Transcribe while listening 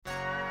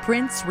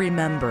Prince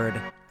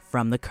Remembered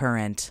from The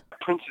Current.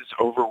 Prince is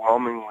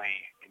overwhelmingly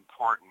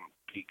important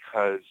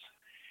because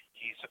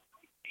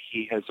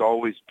he has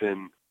always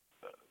been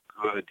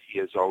good. He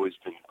has always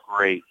been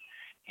great.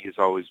 He has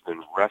always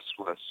been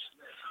restless.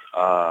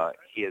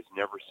 He has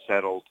never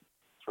settled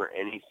for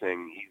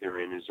anything, either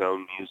in his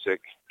own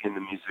music, in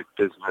the music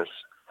business.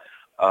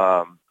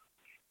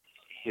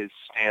 His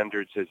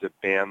standards as a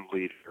band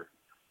leader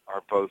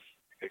are both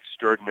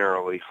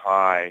extraordinarily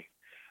high,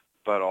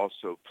 but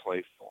also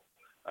playful.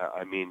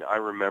 I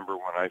remember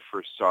when I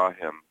first saw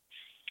him,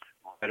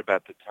 right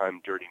about the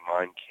time Dirty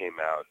Mind came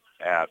out,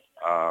 at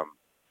a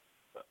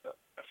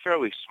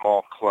fairly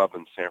small club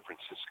in San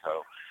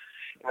Francisco.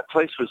 And the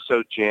place was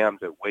so jammed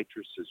that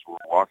waitresses were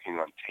walking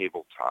on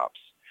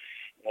tabletops.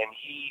 And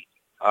he,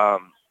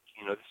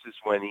 this is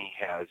when he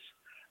has,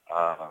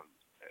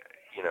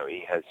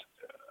 he has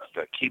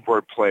the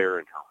keyboard player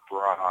in her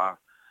bra,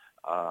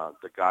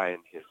 the guy in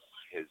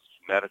his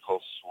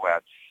medical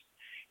sweats.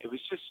 It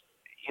was just,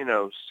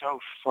 so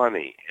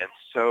funny and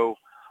so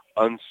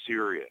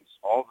unserious.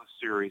 All the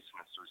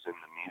seriousness was in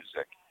the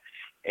music.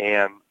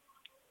 And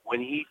when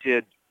he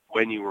did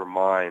When You Were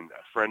Mine,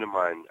 a friend of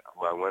mine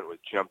who I went with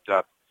jumped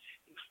up.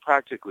 He was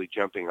practically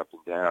jumping up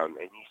and down.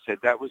 And he said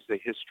that was the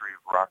history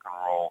of rock and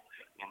roll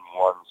in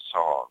one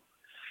song.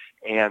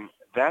 And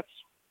that's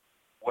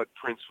what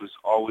Prince was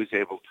always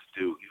able to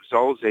do. He was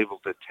always able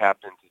to tap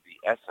into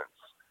the essence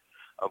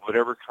of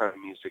whatever kind of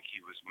music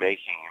he was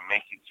making and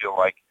make you feel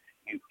like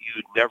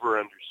you'd never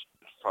understood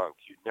funk.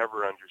 You'd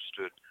never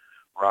understood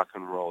rock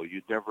and roll.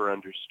 You'd never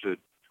understood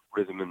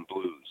rhythm and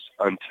blues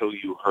until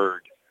you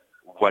heard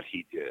what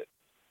he did.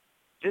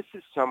 This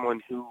is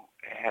someone who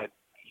had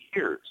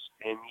years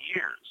and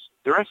years,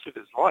 the rest of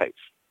his life,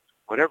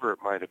 whatever it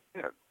might have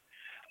been,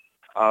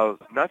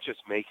 of not just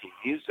making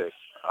music,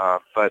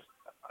 but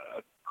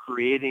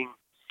creating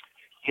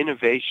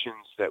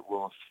innovations that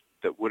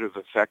would have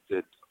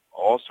affected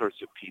all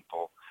sorts of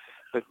people,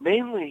 but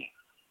mainly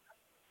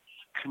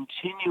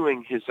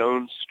continuing his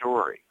own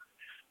story.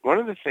 One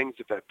of the things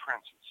about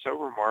Prince that's so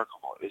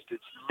remarkable is that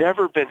he's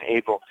never been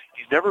able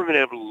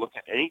to look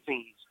at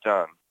anything he's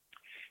done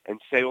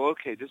and say, well,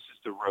 okay, this is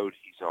the road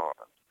he's on,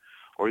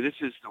 or this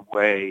is the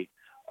way,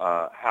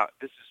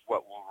 this is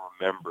what we'll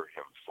remember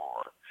him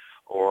for,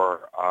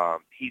 or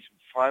he's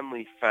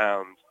finally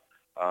found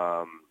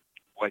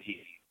what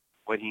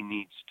he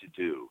needs to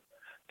do.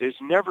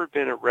 There's never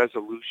been a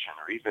resolution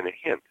or even a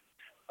hint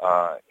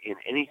in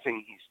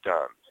anything he's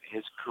done.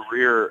 His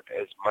career,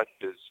 as much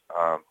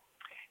as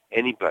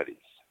anybody's,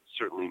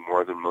 certainly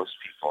more than most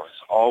people,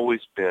 has always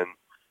been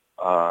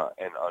an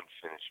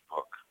unfinished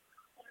book.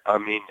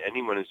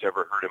 Anyone who's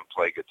ever heard him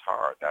play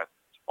guitar, that's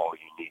all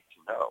you need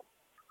to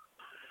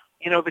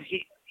know. But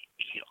he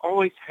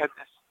always had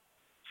this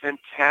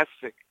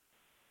fantastic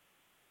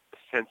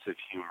sense of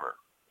humor.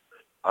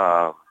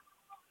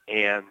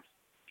 And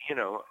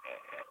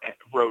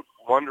wrote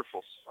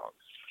wonderful songs.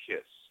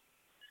 Kiss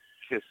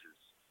is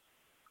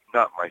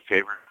not my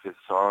favorite of his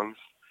songs.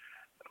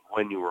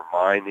 When You Were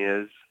Mine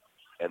is,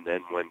 and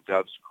then When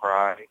Doves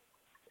Cry,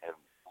 and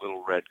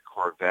Little Red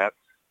Corvette,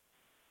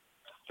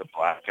 the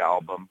Black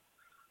Album.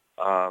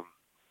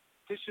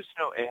 There's just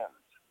no end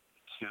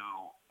to.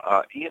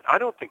 I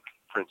don't think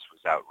Prince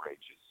was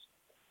outrageous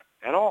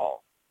at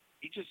all.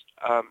 He just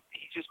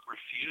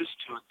refused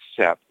to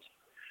accept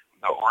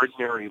the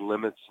ordinary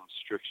limits and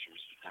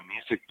strictures that the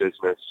music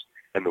business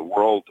and the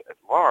world at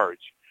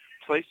large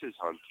places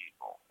on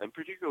people, and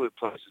particularly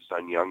places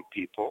on young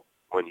people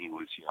when he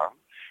was young,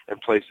 and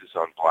places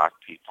on black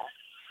people.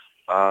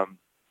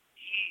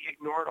 He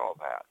ignored all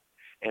that.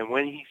 And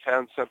when he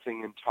found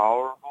something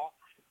intolerable,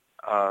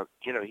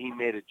 he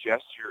made a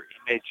gesture.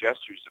 He made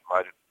gestures that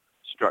might have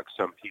struck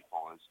some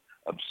people as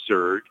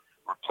absurd,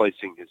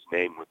 replacing his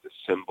name with the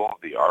symbol,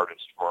 the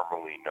artist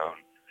formerly known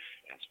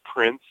as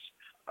Prince,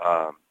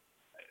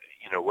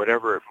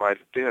 whatever it might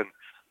have been.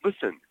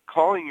 Listen,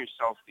 calling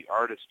yourself the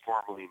artist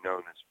formerly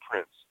known as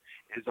Prince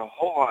is a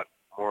whole lot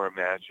more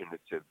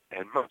imaginative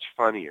and much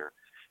funnier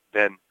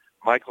than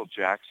Michael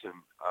Jackson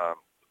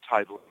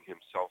titling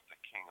himself the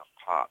King of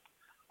Pop.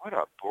 What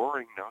a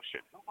boring notion.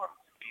 Who wants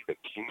to be the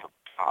King of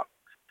Pop?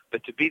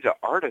 But to be the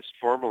artist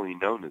formerly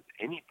known as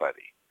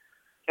anybody,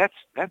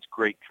 that's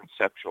great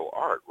conceptual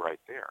art right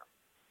there.